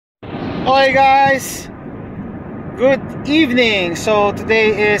Hi guys, good evening. So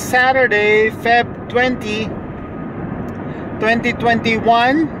today is Saturday, Feb 20,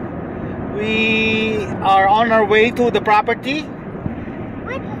 2021. We are on our way to the property.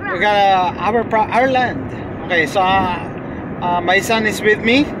 We got our land. Okay, so my son is with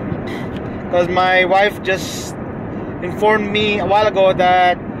me because my wife just informed me a while ago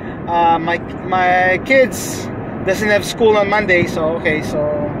that my kids doesn't have school on Monday. So okay,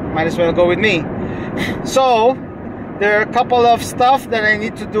 so might as well go with me. So there are a couple of stuff that I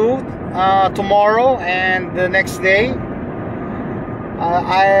need to do tomorrow and the next day.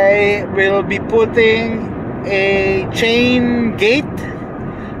 I will be putting a chain gate,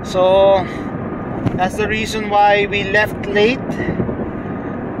 so that's the reason why we left late,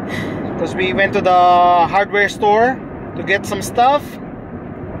 because we went to the hardware store to get some stuff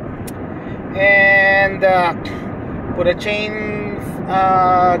and put a chain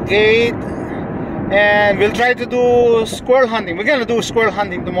gate, and we'll try to do squirrel hunting. We're gonna do squirrel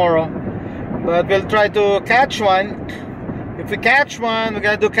hunting tomorrow, but we'll try to catch one. If we catch one, we're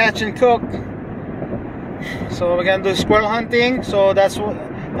gonna do catch and cook. So we're gonna do squirrel hunting. So that's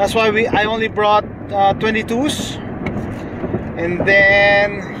why I only brought 22s, and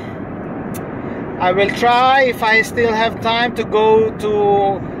then I will try, if I still have time, to go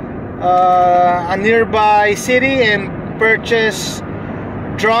to a nearby city and purchase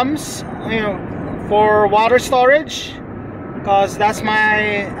drums, for water storage, because that's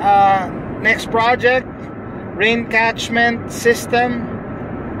my next project, rain catchment system.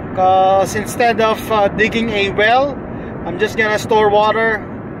 Because instead of digging a well, I'm just gonna store water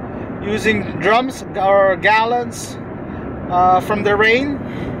using drums or gallons from the rain.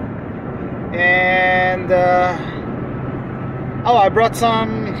 And oh, I brought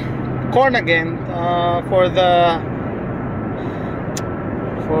some corn again for the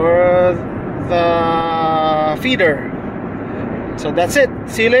feeder. So that's it.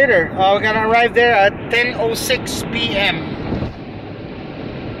 See you later. We're gonna arrive there at 10:06 p.m.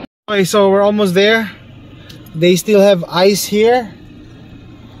 Okay, so we're almost there. They still have ice here.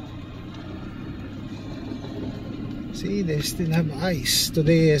 See, they still have ice.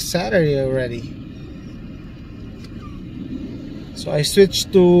 Today is Saturday already. So I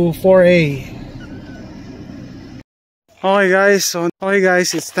switched to 4A. Okay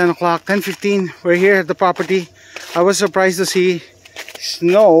guys, it's 10 o'clock, 10:15. We're here at the property. I was surprised to see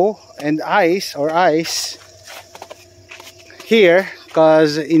snow and ice, or ice, here,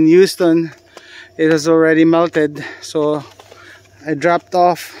 because in Houston it has already melted. So I dropped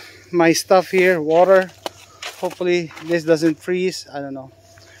off my stuff here, water. Hopefully this doesn't freeze. I don't know.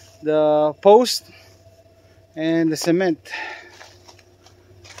 The post and the cement.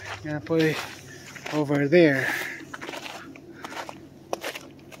 I'm gonna put it over there.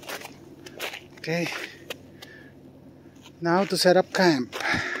 Okay, now to set up camp.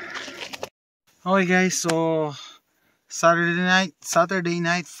 Okay guys, so Saturday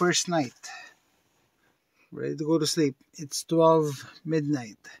night, first night, ready to go to sleep. It's 12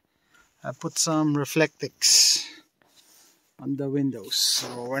 midnight. I put some Reflectix on the windows,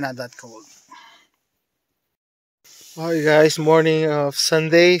 so we're not that cold. Hi guys, morning of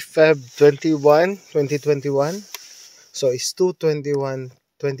Sunday, Feb 21, 2021. So it's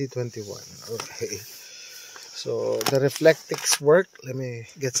 2/21/2021. Okay. So the Reflectix work. Let me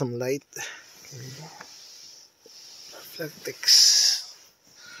get some light. Reflectix.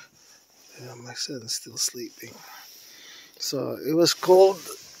 Yeah, my son's still sleeping. So it was cold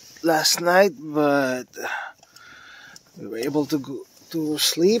last night, but we were able to go to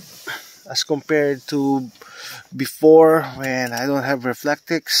sleep, as compared to before when I don't have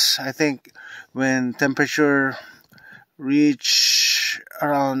Reflectix. I think when temperature reach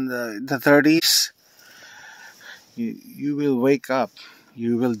around the 30s, you will wake up.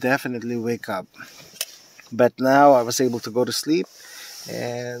 You will definitely wake up. But now I was able to go to sleep,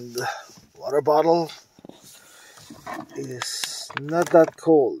 and water bottle is not that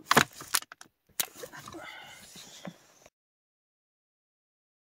cold.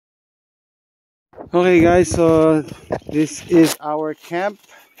 Okay guys, so this is our camp.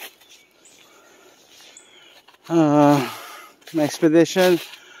 My expedition.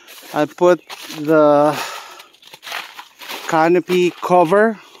 I put the canopy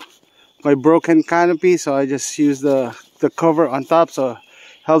cover, my broken canopy, so I just use the cover on top, so it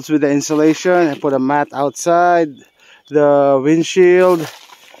helps with the insulation. I put a mat outside, the windshield,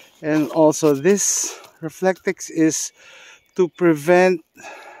 and also this Reflectix is to prevent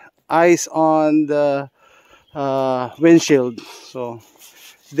ice on the windshield, so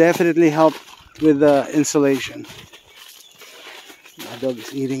definitely help with the insulation. My dog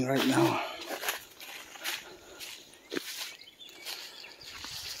is eating right now.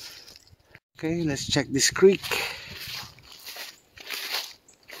 Okay, let's check this creek.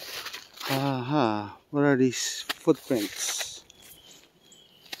 Aha, what are these footprints?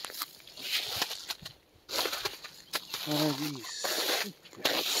 What are these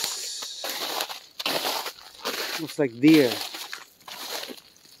footprints? Looks like deer.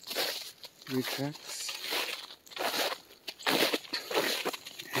 Deer tracks.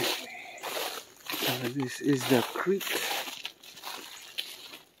 This is the creek.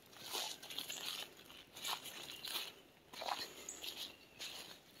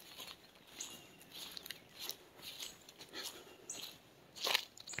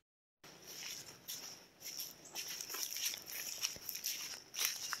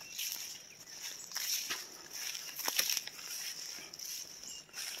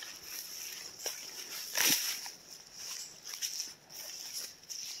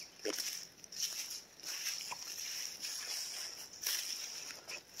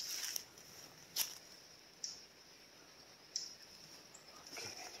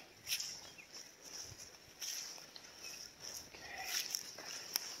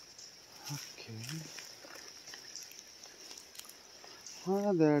 Okay.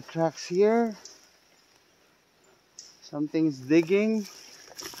 Well, there are tracks here. Something's digging.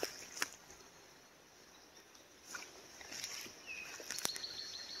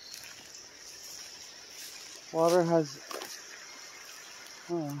 Water has...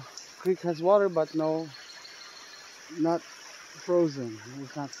 creek has water, but no, not frozen.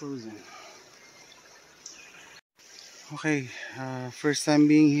 It's not frozen. Okay, first time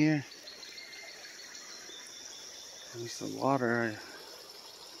being here. There's the water,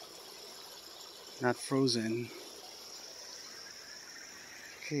 not frozen.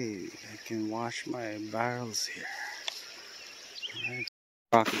 Okay, I can wash my barrels here. Alright,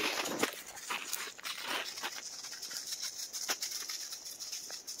 Rocky.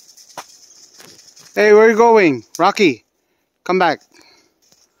 Hey, where are you going? Rocky, come back.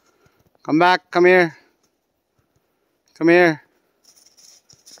 Come back, come here. Come here.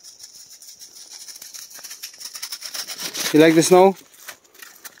 You like the snow?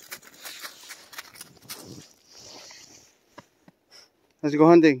 Let's go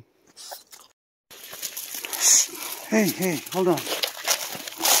hunting. Hey, hold on.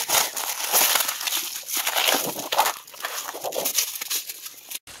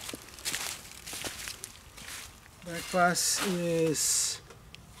 Breakfast is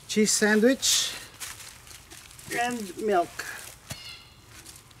cheese sandwich and milk.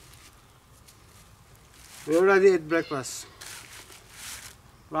 We already ate breakfast.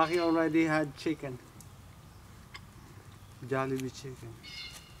 Rocky already had chicken. Jollibee chicken.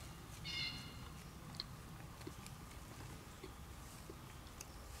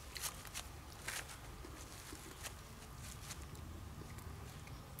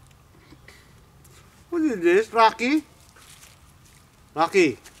 What is this, Rocky?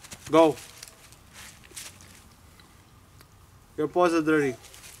 Rocky, go. Your paws are dirty.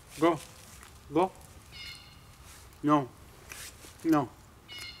 Go. Go. No. No.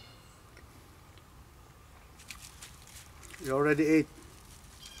 You already ate.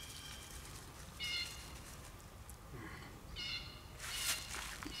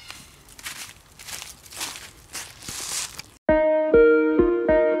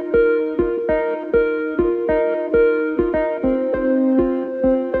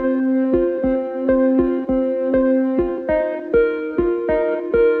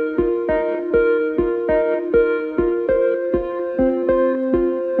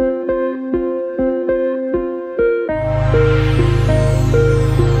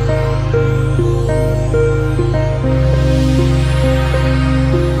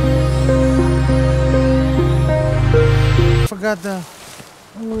 Forgot the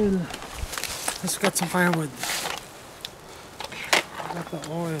oil. Let's get some firewood. Forgot the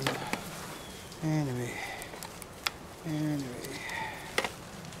oil. Anyway.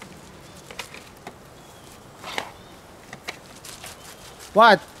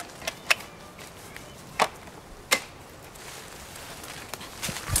 What?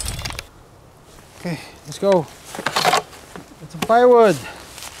 Okay, let's go. Get some firewood.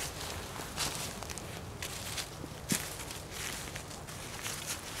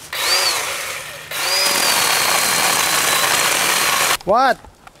 What?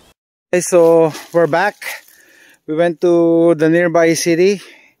 Okay, so we're back. We went to the nearby city.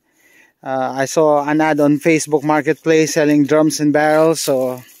 I saw an ad on Facebook Marketplace selling drums and barrels,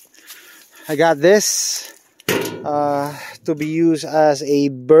 so I got this to be used as a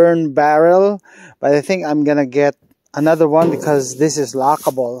burn barrel, but I think I'm gonna get another one because this is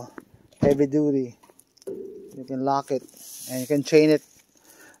lockable, heavy duty. You can lock it and you can chain it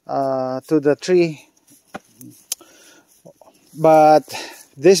to the tree. But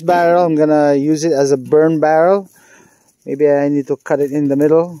this barrel, I'm gonna use it as a burn barrel. Maybe I need to cut it in the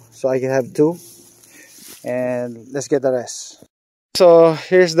middle so I can have two. And let's get the rest. So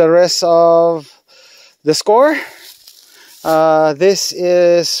here's the rest of the score. This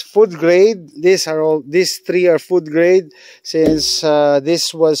is food grade. These three are food grade, since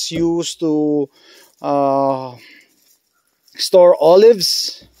this was used to store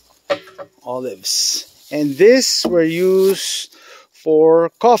olives, and this were used for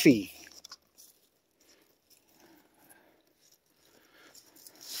coffee.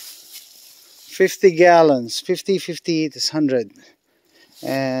 50 gallons, 50, it is 100.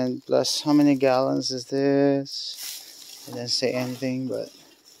 And plus, how many gallons is this? I didn't say anything, but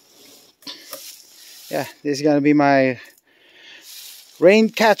yeah, this is gonna be my rain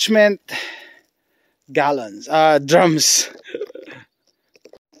catchment gallons, drums.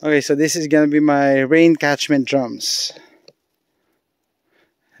 Okay, so this is gonna be my rain catchment drums.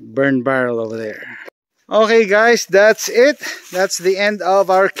 Burn barrel over there. Okay guys, that's it. That's the end of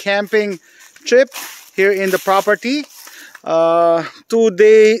our camping trip here in the property.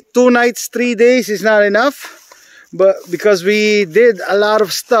 2 nights, 3 days is not enough, but because we did a lot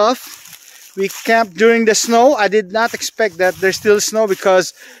of stuff. We camped during the snow. I did not expect that there's still snow,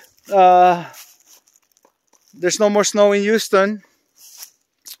 because there's no more snow in Houston.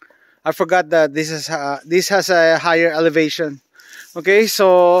 I forgot that this has a higher elevation. Okay,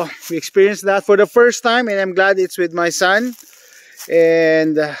 so we experienced that for the first time, and I'm glad it's with my son.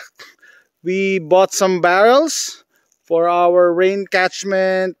 And we bought some barrels for our rain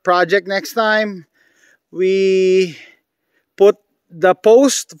catchment project next time. We put the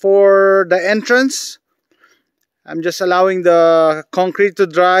post for the entrance. I'm just allowing the concrete to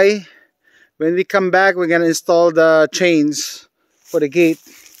dry. When we come back, we're gonna install the chains for the gate.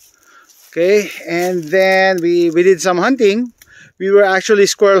 Okay, and then we did some hunting. We were actually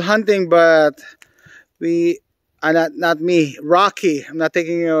squirrel hunting, but not me, Rocky. I'm not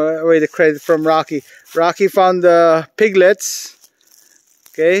taking away the credit from Rocky. Rocky found the piglets.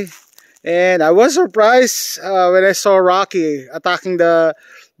 Okay, and I was surprised when I saw Rocky attacking the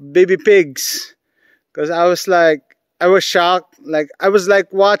baby pigs, because I was shocked. Like I was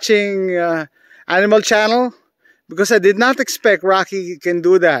like watching Animal Channel, because I did not expect Rocky can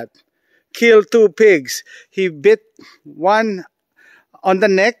do that. Kill 2 pigs. He bit one on the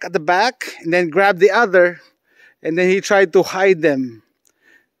neck at the back, and then grabbed the other, and then he tried to hide them.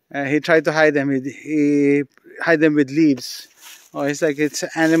 He hid them with leaves. Oh, it's like it's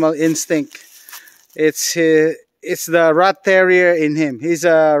animal instinct. It's the rat terrier in him. He's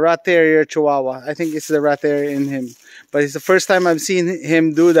a rat terrier Chihuahua. I think it's the rat terrier in him. But it's the first time I've seen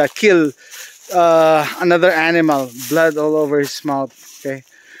him do that. Kill another animal. Blood all over his mouth. Okay.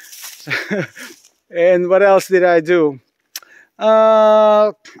 And what else did I do?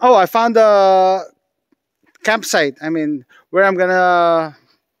 Oh, I found a campsite. I mean, where I'm gonna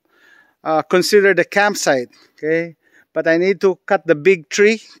consider the campsite. Okay, but I need to cut the big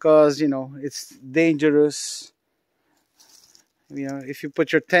tree, because you know it's dangerous. You know, if you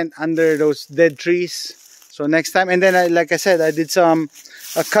put your tent under those dead trees. So next time, and then like I said, I did some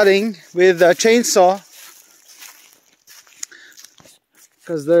cutting with a chainsaw,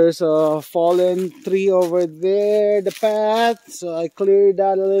 because there's a fallen tree over there, the path. So I cleared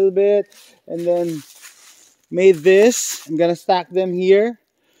that a little bit, and then made this. I'm gonna stack them here.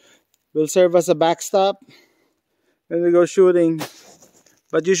 Will serve as a backstop when we go shooting.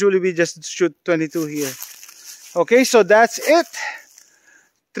 But usually we just shoot 22 here. Okay, so that's it.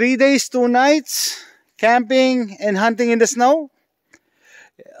 3 days, 2 nights, camping and hunting in the snow.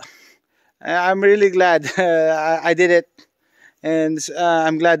 I'm really glad I did it. And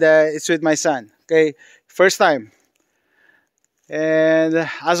I'm glad that it's with my son. Okay, first time. And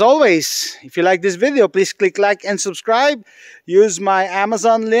as always, if you like this video, please click like and subscribe. Use my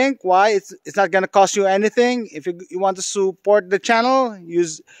Amazon link. Why? It's not gonna cost you anything. If you want to support the channel,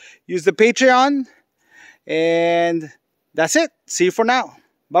 use the Patreon. And that's it. See you for now.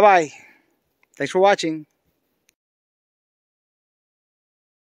 Bye bye. Thanks for watching.